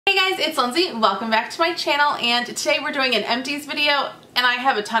Hey guys, it's Lindsay. Welcome back to my channel, and today we're doing an empties video, and I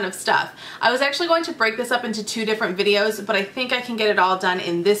have a ton of stuff. I was actually going to break this up into two different videos, but I think I can get it all done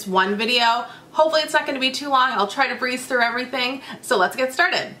in this one video. Hopefully it's not going to be too long. I'll try to breeze through everything, so let's get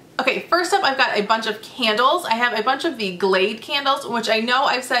started. Okay, first up I've got a bunch of candles. I have a bunch of the Glade candles, which I know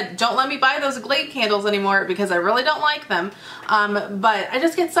I've said don't let me buy those Glade candles anymore because I really don't like them. But I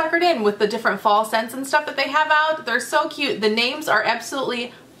just get suckered in with the different fall scents and stuff that they have out. They're so cute. The names are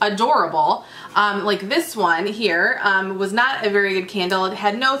absolutely adorable. Like this one here was not a very good candle. It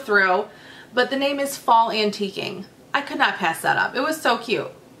had no throw, but the name is Fall Antiquing. I could not pass that up. It was so cute.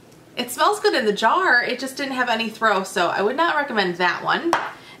 It smells good in the jar. It just didn't have any throw, so I would not recommend that one.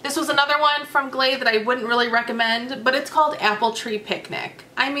 This was another one from Glade that I wouldn't really recommend, but it's called Apple Tree Picnic.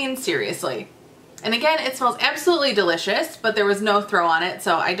 I mean, seriously. And again, it smells absolutely delicious, but there was no throw on it,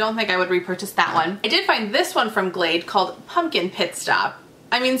 so I don't think I would repurchase that one. I did find this one from Glade called Pumpkin Pit Stop.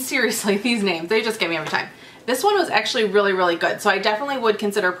 I mean, seriously, these names, they just get me every time. This one was actually really, really good, so I definitely would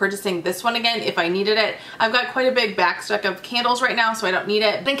consider purchasing this one again if I needed it. I've got quite a big backstock of candles right now, so I don't need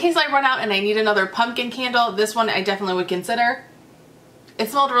it. But in case I run out and I need another pumpkin candle, this one I definitely would consider. It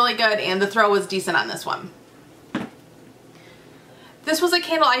smelled really good, and the throw was decent on this one. This was a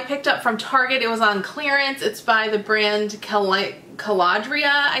candle I picked up from Target. It was on clearance. It's by the brand Caladria,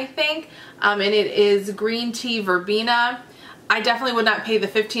 I think, and it is green tea verbena. I definitely would not pay the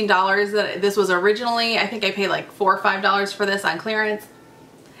 $15 that this was originally. I think I paid like $4 or $5 for this on clearance.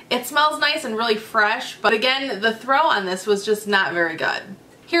 It smells nice and really fresh, but again, the throw on this was just not very good.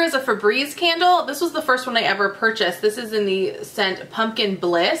 Here is a Febreze candle. This was the first one I ever purchased. This is in the scent Pumpkin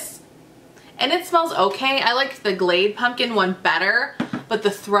Bliss, and it smells okay. I liked the Glade pumpkin one better, but the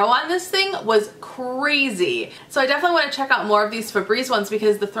throw on this thing was crazy. So I definitely want to check out more of these Febreze ones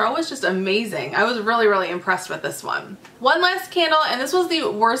because the throw was just amazing. I was really, really impressed with this one. One last candle, and this was the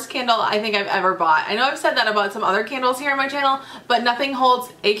worst candle I think I've ever bought. I know I've said that about some other candles here on my channel, but nothing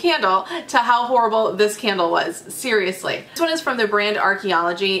holds a candle to how horrible this candle was. Seriously. This one is from the brand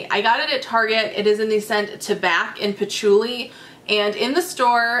Archaeology. I got it at Target. It is in the scent Tobac Patchouli, and in the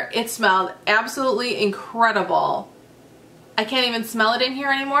store it smelled absolutely incredible. I can't even smell it in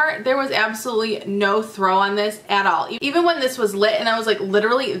here anymore. There was absolutely no throw on this at all. Even when this was lit and I was like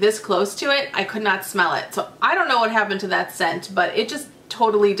literally this close to it, I could not smell it. So I don't know what happened to that scent, but it just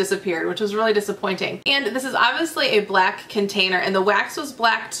totally disappeared, which was really disappointing. And this is obviously a black container, and the wax was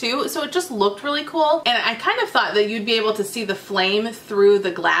black too, so it just looked really cool. And I kind of thought that you'd be able to see the flame through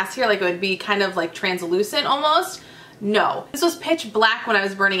the glass here, like it would be kind of like translucent almost. No. This was pitch black when I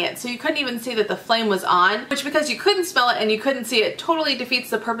was burning it, so you couldn't even see that the flame was on, which because you couldn't smell it and you couldn't see it totally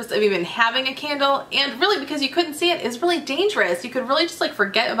defeats the purpose of even having a candle, and really because you couldn't see it is really dangerous. You could really just like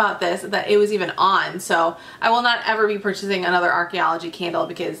forget about this, that it was even on, so I will not ever be purchasing another Archaeology candle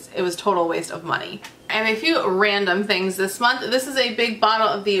because it was total waste of money. I have a few random things this month. This is a big bottle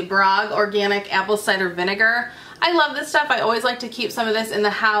of the Bragg Organic Apple Cider Vinegar. I love this stuff. I always like to keep some of this in the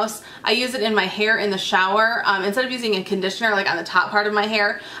house. I use it in my hair in the shower. Instead of using a conditioner like on the top part of my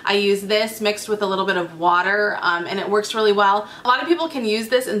hair, I use this mixed with a little bit of water, and it works really well. A lot of people can use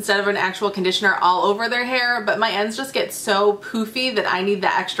this instead of an actual conditioner all over their hair, but my ends just get so poofy that I need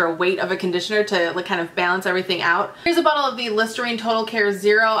the extra weight of a conditioner to like kind of balance everything out. Here's a bottle of the Listerine Total Care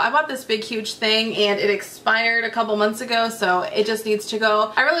Zero. I bought this big huge thing and it expired a couple months ago, so it just needs to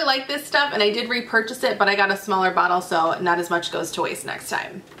go. I really like this stuff and I did repurchase it, but I got a smaller bottle, so not as much goes to waste next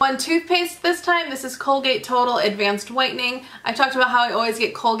time. One toothpaste this time. This is Colgate Total Advanced Whitening. I talked about how I always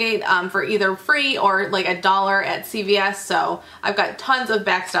get Colgate for either free or like $1 at CVS, so I've got tons of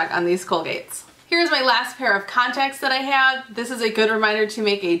backstock on these Colgates. Here's my last pair of contacts that I have. This is a good reminder to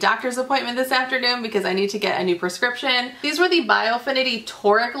make a doctor's appointment this afternoon because I need to get a new prescription. These were the Biofinity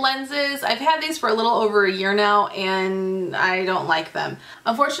toric lenses. I've had these for a little over a year now and I don't like them.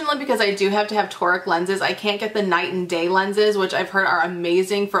 Unfortunately, because I do have to have toric lenses, I can't get the night and day lenses, which I've heard are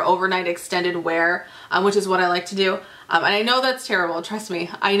amazing for overnight extended wear, which is what I like to do. And I know that's terrible, trust me,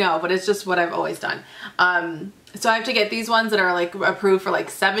 I know, but it's just what I've always done. So I have to get these ones that are like approved for like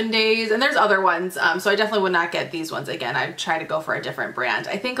 7 days, and there's other ones, so I definitely would not get these ones again. I'd try to go for a different brand.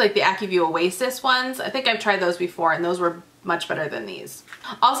 I think like the AccuView Oasis ones, I think I've tried those before and those were much better than these.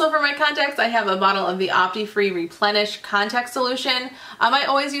 Also for my contacts, I have a bottle of the Opti-Free Replenish Contact Solution. I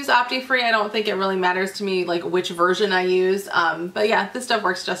always use Opti-Free. I don't think it really matters to me like which version I use, but yeah, this stuff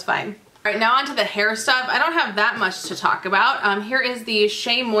works just fine. Alright, now onto the hair stuff. I don't have that much to talk about. Here is the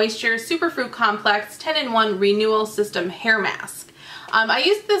Shea Moisture Superfruit Complex 10-in-1 Renewal System Hair Mask. I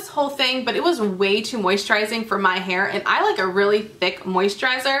used this whole thing, but it was way too moisturizing for my hair, and I like a really thick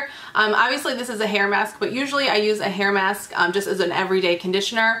moisturizer. Obviously this is a hair mask, but usually I use a hair mask just as an everyday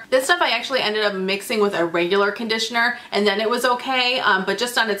conditioner. This stuff I actually ended up mixing with a regular conditioner, and then it was okay, but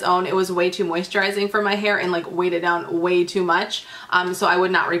just on its own it was way too moisturizing for my hair and like weighed it down way too much, so I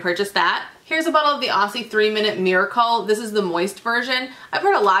would not repurchase that. Here's a bottle of the Aussie 3-Minute Miracle. This is the moist version. I've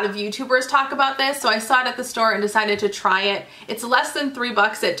heard a lot of YouTubers talk about this, so I saw it at the store and decided to try it. It's less than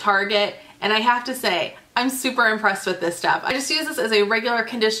 $3 at Target, and I have to say, I'm super impressed with this stuff. I just use this as a regular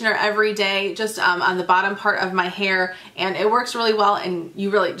conditioner every day, just on the bottom part of my hair, and it works really well, and you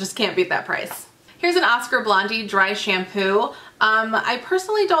really just can't beat that price. Here's an Oscar Blondie dry shampoo. I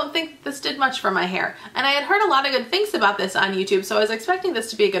personally don't think this did much for my hair, and I had heard a lot of good things about this on YouTube, so I was expecting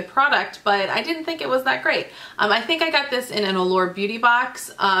this to be a good product, but I didn't think it was that great. I think I got this in an Allure beauty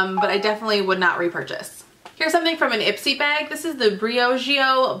box, but I definitely would not repurchase. Here's something from an Ipsy bag. This is the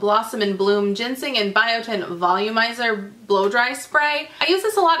Briogeo Blossom and Bloom Ginseng and Biotin Volumizer Blow Dry Spray. I use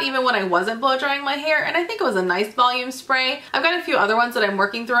this a lot even when I wasn't blow drying my hair, and I think it was a nice volume spray. I've got a few other ones that I'm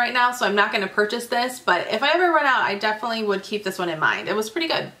working through right now, so I'm not going to purchase this, but if I ever run out, I definitely would keep this one in mind. It was pretty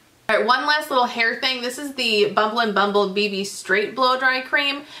good. Alright, one last little hair thing. This is the Bumble & Bumble BB Straight Blow Dry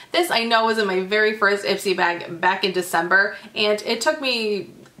Cream. This I know was in my very first Ipsy bag back in December, and it took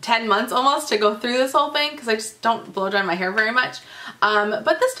me 10 months almost to go through this whole thing because I just don't blow dry my hair very much.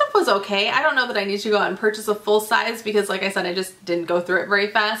 But this stuff was okay. I don't know that I need to go out and purchase a full size because like I said, I just didn't go through it very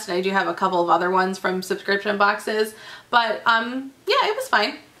fast, and I do have a couple of other ones from subscription boxes. But yeah, it was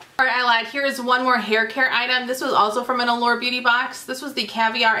fine. Alright, I lied. Here's one more hair care item. This was also from an Allure beauty box. This was the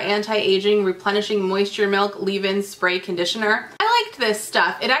Caviar Anti-Aging Replenishing Moisture Milk Leave-In Spray Conditioner. I liked this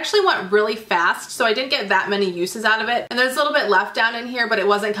stuff. It actually went really fast, so I didn't get that many uses out of it. And there's a little bit left down in here, but it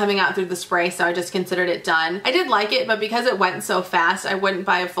wasn't coming out through the spray, so I just considered it done. I did like it, but because it went so fast, I wouldn't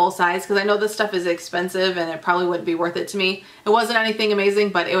buy a full size because I know this stuff is expensive and it probably wouldn't be worth it to me. It wasn't anything amazing,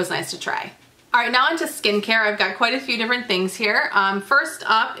 but it was nice to try. Alright, now onto skincare. I've got quite a few different things here. First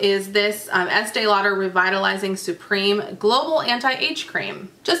up is this Estee Lauder Revitalizing Supreme Global Anti-Age Cream.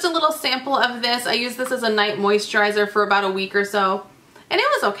 Just a little sample of this. I used this as a night moisturizer for about a week or so, and it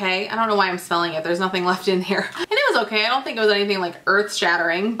was okay. I don't know why I'm smelling it. There's nothing left in here. And it was okay. I don't think it was anything like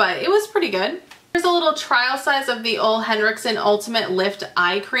earth-shattering, but it was pretty good. Here's a little trial size of the Ole Henriksen Ultimate Lift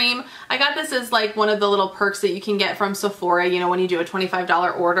Eye Cream. I got this as like one of the little perks that you can get from Sephora, you know, when you do a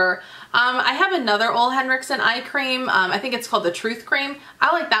 $25 order. I have another Ole Henriksen eye cream. I think it's called the Truth Cream.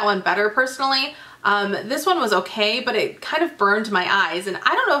 I like that one better personally. This one was okay, but it kind of burned my eyes, and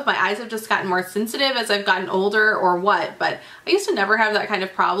I don't know if my eyes have just gotten more sensitive as I've gotten older or what, but I used to never have that kind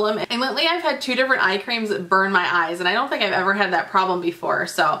of problem, and lately I've had 2 different eye creams that burn my eyes, and I don't think I've ever had that problem before,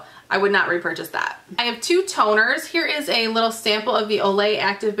 so I would not repurchase that. I have 2 toners. Here is a little sample of the Olay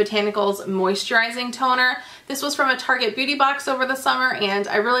Active Botanicals Moisturizing Toner. This was from a Target beauty box over the summer, and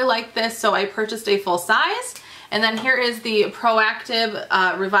I really liked this, so I purchased a full size. And then here is the Proactive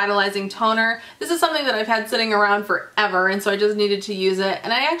Revitalizing Toner. This is something that I've had sitting around forever, and so I just needed to use it.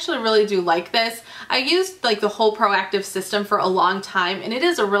 And I actually really do like this. I used like the whole Proactive system for a long time, and it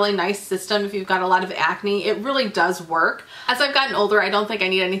is a really nice system if you've got a lot of acne. It really does work. As I've gotten older, I don't think I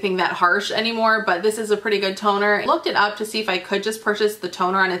need anything that harsh anymore, but this is a pretty good toner. I looked it up to see if I could just purchase the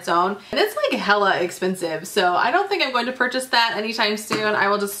toner on its own, and it's like hella expensive, so I don't think I'm going to purchase that anytime soon. I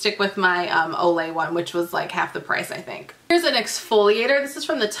will just stick with my Olay one, which was like half the price, I think. Here's an exfoliator. This is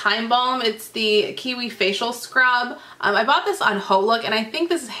from the Time Balm. It's the Kiwi Facial Scrub. I bought this on HauteLook, and I think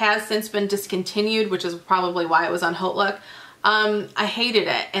this has since been discontinued, which is probably why it was on HauteLook. I hated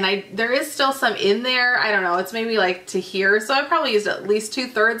it, and there is still some in there. I don't know, it's maybe like to here, so I probably used at least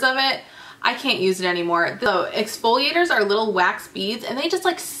 2/3 of it. I can't use it anymore. The exfoliators are little wax beads, and they just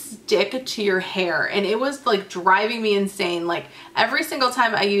like stick to your hair, and it was like driving me insane. Like every single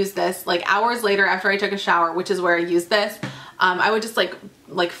time I used this, like hours later after I took a shower, which is where I used this, I would just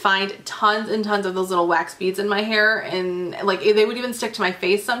like find tons and tons of those little wax beads in my hair, and like they would even stick to my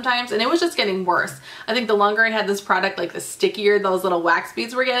face sometimes, and it was just getting worse. I think the longer I had this product, like the stickier those little wax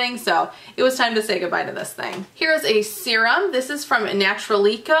beads were getting, so it was time to say goodbye to this thing. Here's a serum. This is from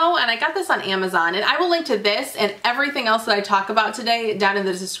Naturalico, and I got this on Amazon, and I will link to this and everything else that I talk about today down in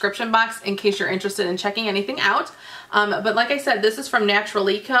the description box in case you're interested in checking anything out. But like I said, this is from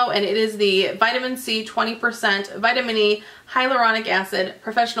Naturalico, and it is the Vitamin C 20% Vitamin E Hyaluronic Acid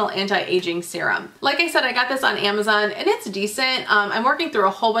Professional Anti-Aging Serum. Like I said, I got this on Amazon, and it's decent. I'm working through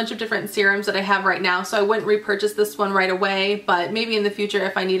a whole bunch of different serums that I have right now, so I wouldn't repurchase this one right away, but maybe in the future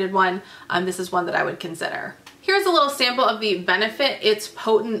if I needed one, this is one that I would consider. Here's a little sample of the Benefit It's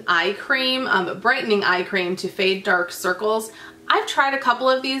Potent Eye Cream, brightening eye cream to fade dark circles. I've tried a couple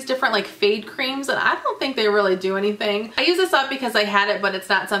of these different like fade creams and I don't think they really do anything. I use this up because I had it, but it's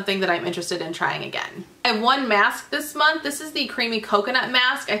not something that I'm interested in trying again. I have one mask this month. This is the Creamy Coconut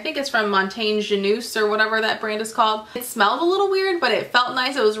Mask. I think it's from Montaigne Janus or whatever that brand is called. It smelled a little weird, but it felt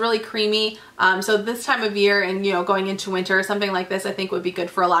nice. It was really creamy. So this time of year and, you know, going into winter, something like this I think would be good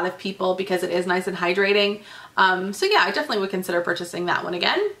for a lot of people because it is nice and hydrating. So yeah, I definitely would consider purchasing that one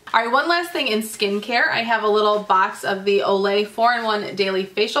again. All right, one last thing in skincare. I have a little box of the Olay 4-in-1 Daily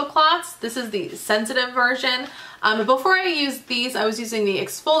Facial Cloths. This is the sensitive version. Before I used these, I was using the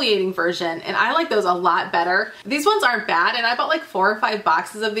exfoliating version and I like those a lot better. These ones aren't bad and I bought like 4 or 5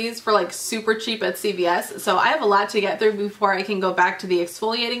 boxes of these for like super cheap at CVS. So I have a lot to get through before I can go back to the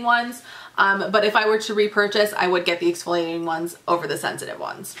exfoliating ones. But if I were to repurchase, I would get the exfoliating ones over the sensitive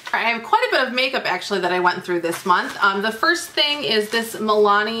ones. All right, I have quite a bit of makeup actually that I went through this month. The first thing is this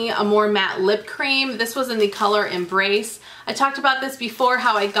Milani Amore Matte Lip Cream. This was in the color Embrace. I talked about this before,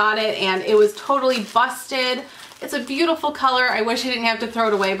 how I got it, and it was totally busted. It's a beautiful color. I wish I didn't have to throw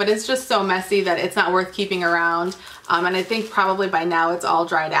it away, but it's just so messy that it's not worth keeping around. And I think probably by now it's all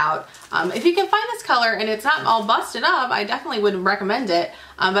dried out. If you can find this color and it's not all busted up, I definitely would recommend it.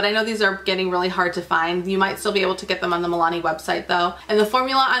 But I know these are getting really hard to find. You might still be able to get them on the Milani website though. And the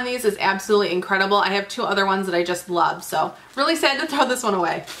formula on these is absolutely incredible. I have 2 other ones that I just love, so really sad to throw this one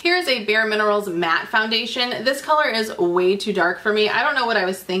away. Here's a Bare Minerals matte foundation. This color is way too dark for me. I don't know what I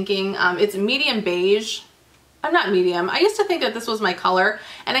was thinking. It's medium beige. I'm not medium. I used to think that this was my color,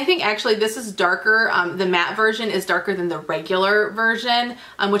 and I think actually this is darker. The matte version is darker than the regular version,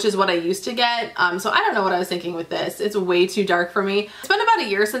 which is what I used to get. So I don't know what I was thinking with this. It's way too dark for me. It's been about a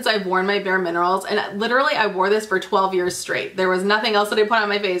year since I've worn my Bare Minerals, and literally I wore this for 12 years straight. There was nothing else that I put on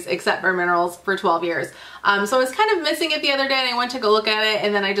my face except Bare Minerals for 12 years. So I was kind of missing it the other day and I went to go look at it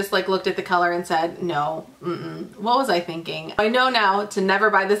and then I just like looked at the color and said, no, what was I thinking? I know now to never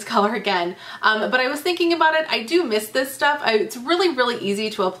buy this color again. But I was thinking about it. I do miss this stuff. It's really, really easy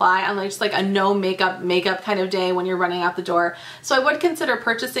to apply on like just like a no makeup kind of day when you're running out the door. So I would consider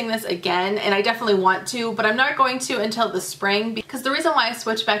purchasing this again, and I definitely want to, but I'm not going to until the spring, because the reason why I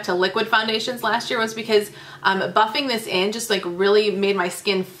switched back to liquid foundations last year was because buffing this in just like really made my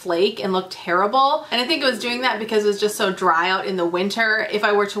skin flake and look terrible. And I think it was doing that because it was just so dry out in the winter. If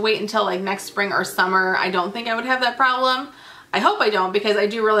I were to wait until like next spring or summer, I don't think I would have that problem. I hope I don't, because I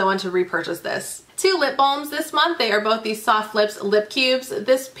do really want to repurchase this. 2 lip balms this month. They are both these Soft Lips lip cubes.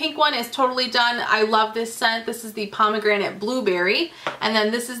 This pink one is totally done. I love this scent. This is the Pomegranate Blueberry. And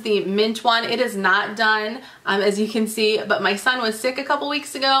then this is the mint one. It is not done, as you can see, but my son was sick a couple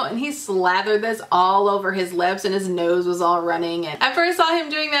weeks ago and he slathered this all over his lips and his nose was all running. And after I saw him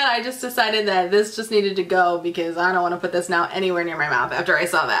doing that, I just decided that this just needed to go, because I don't want to put this now anywhere near my mouth after I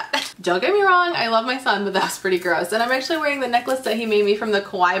saw that. Don't get me wrong, I love my son, but that was pretty gross. And I'm actually wearing the necklace that he made me from the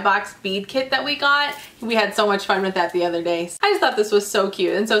Kawaii Box bead kit that we got. We had so much fun with that the other day. I just thought this was so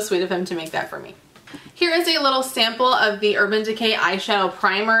cute and so sweet of him to make that for me. Here is a little sample of the Urban Decay eyeshadow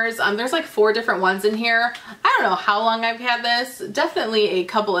primers. There's like 4 different ones in here. I don't know how long I've had this, definitely a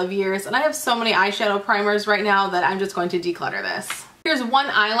couple of years, and I have so many eyeshadow primers right now that I'm just going to declutter this. Here's one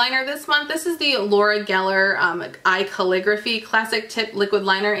eyeliner this month. This is the Laura Geller Eye Calligraphy Classic Tip Liquid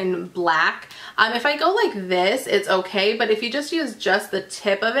Liner in black. If I go like this, it's okay, but if you just use just the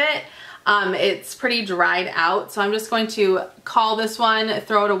tip of it, it's pretty dried out, so I'm just going to call this one,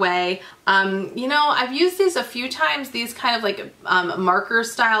 throw it away. You know, I've used these a few times, these kind of like marker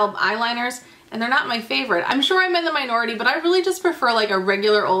style eyeliners, and they're not my favorite. I'm sure I'm in the minority, but I really just prefer like a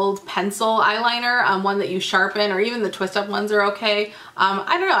regular old pencil eyeliner, one that you sharpen, or even the twist up ones are okay.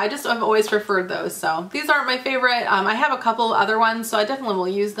 I don't know, I've always preferred those, so these aren't my favorite. I have a couple other ones, so I definitely will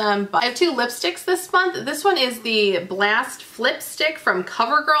use them. But I have 2 lipsticks this month. This one is the Blast Flip Stick from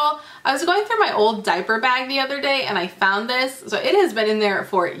CoverGirl. I was going through my old diaper bag the other day and I found this. So it has been in there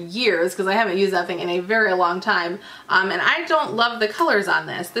for years because I haven't used that thing in a very long time. And I don't love the colors on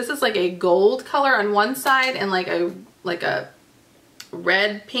this. This is like a gold color on one side and like a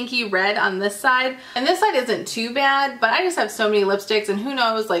red, pinky red on this side. And this side isn't too bad, but I just have so many lipsticks and who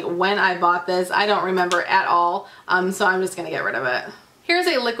knows like when I bought this. I don't remember at all. So I'm just gonna get rid of it. Here's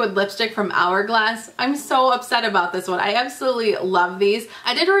a liquid lipstick from Hourglass. I'm so upset about this one. I absolutely love these.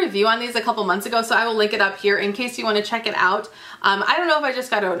 I did a review on these a couple months ago, so I will link it up here in case you want to check it out. I don't know if I just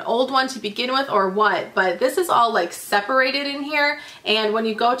got an old one to begin with or what, but this is all like separated in here, and when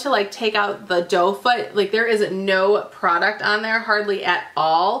you go to like take out the doe foot, like there is no product on there hardly at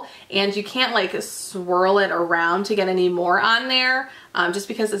all, and you can't like swirl it around to get any more on there, just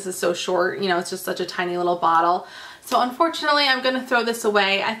because this is so short, you know, it's just such a tiny little bottle. So unfortunately, I'm gonna throw this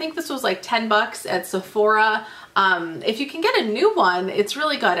away. I think this was like 10 bucks at Sephora. If you can get a new one, it's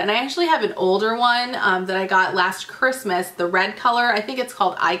really good. And I actually have an older one that I got last Christmas, the red color. I think it's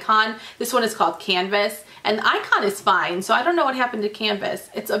called Icon. This one is called Canvas. And Icon is fine, so I don't know what happened to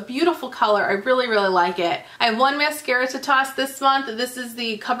Canvas. It's a beautiful color. I really, really like it. I have one mascara to toss this month. This is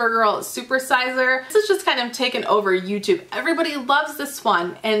the CoverGirl Super Sizer. This is just kind of taken over YouTube. Everybody loves this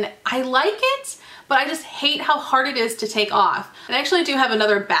one, and I like it, but I just hate how hard it is to take off. And I actually do have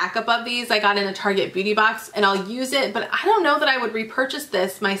another backup of these I got in a Target beauty box, and I'll use it, but I don't know that I would repurchase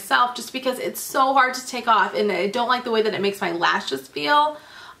this myself just because it's so hard to take off, and I don't like the way that it makes my lashes feel.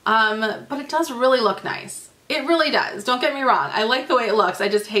 But it does really look nice. It really does. Don't get me wrong. I like the way it looks. I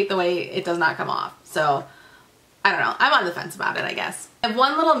just hate the way it does not come off. So, I don't know. I'm on the fence about it, I guess. I have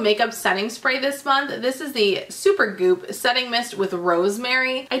one little makeup setting spray this month. This is the Super Goop Setting Mist with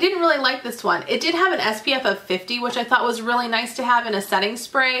Rosemary. I didn't really like this one. It did have an SPF of 50, which I thought was really nice to have in a setting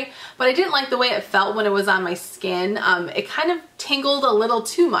spray, but I didn't like the way it felt when it was on my skin. It kind of tingled a little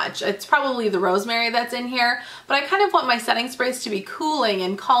too much. It's probably the rosemary that's in here, but I kind of want my setting sprays to be cooling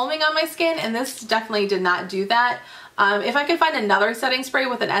and calming on my skin, and this definitely did not do that. If I could find another setting spray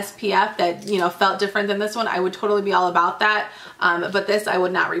with an SPF that, you know, felt different than this one, I would totally be all about that. But this I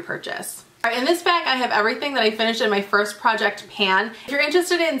would not repurchase. All right, in this bag I have everything that I finished in my first project pan. If you're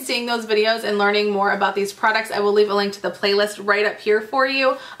interested in seeing those videos and learning more about these products, I will leave a link to the playlist right up here for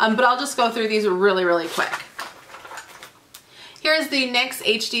you. But I'll just go through these really, really quick. Here's the NYX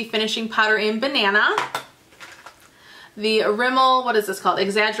HD Finishing Powder in Banana. The Rimmel, what is this called?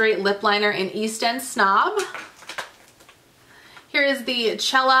 Exaggerate Lip Liner in East End Snob. Here is the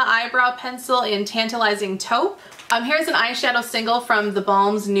Cella Eyebrow Pencil in Tantalizing Taupe. Here's an eyeshadow single from the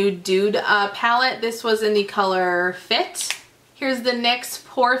Balm's Nude Dude palette. This was in the color Fit. Here's the NYX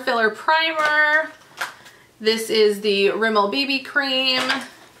Pore Filler Primer. This is the Rimmel BB Cream.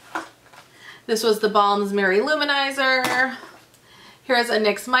 This was the Balm's Mary Luminizer. Here's a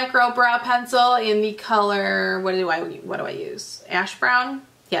NYX Micro Brow Pencil in the color, what do I use? Ash Brown?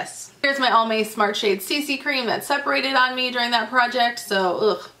 Yes. Here's my Almay Smart Shade CC Cream that separated on me during that project, so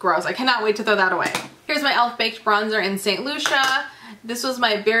ugh, gross. I cannot wait to throw that away. Here's my e.l.f. Baked Bronzer in St. Lucia. This was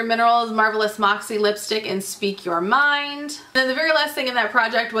my Bare Minerals Marvelous Moxie Lipstick in Speak Your Mind. And then the very last thing in that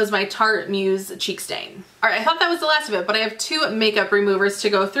project was my Tarte Muse Cheek Stain. Alright, I thought that was the last of it, but I have two makeup removers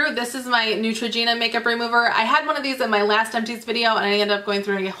to go through. This is my Neutrogena makeup remover. I had one of these in my last Empties video, and I ended up going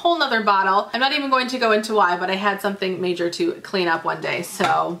through a whole nother bottle. I'm not even going to go into why, but I had something major to clean up one day,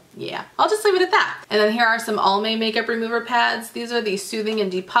 so yeah. I'll just leave it at that. And then here are some Almay makeup remover pads. These are the soothing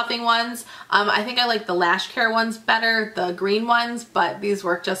and depuffing ones. I think I like the Lash Care ones better, the green ones, but these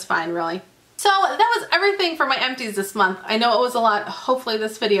work just fine, really. So that was everything for my empties this month. I know it was a lot. Hopefully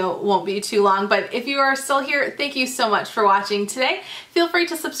this video won't be too long, but if you are still here, thank you so much for watching today. Feel free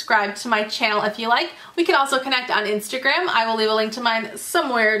to subscribe to my channel if you like. We can also connect on Instagram. I will leave a link to mine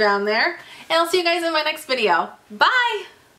somewhere down there. And I'll see you guys in my next video. Bye!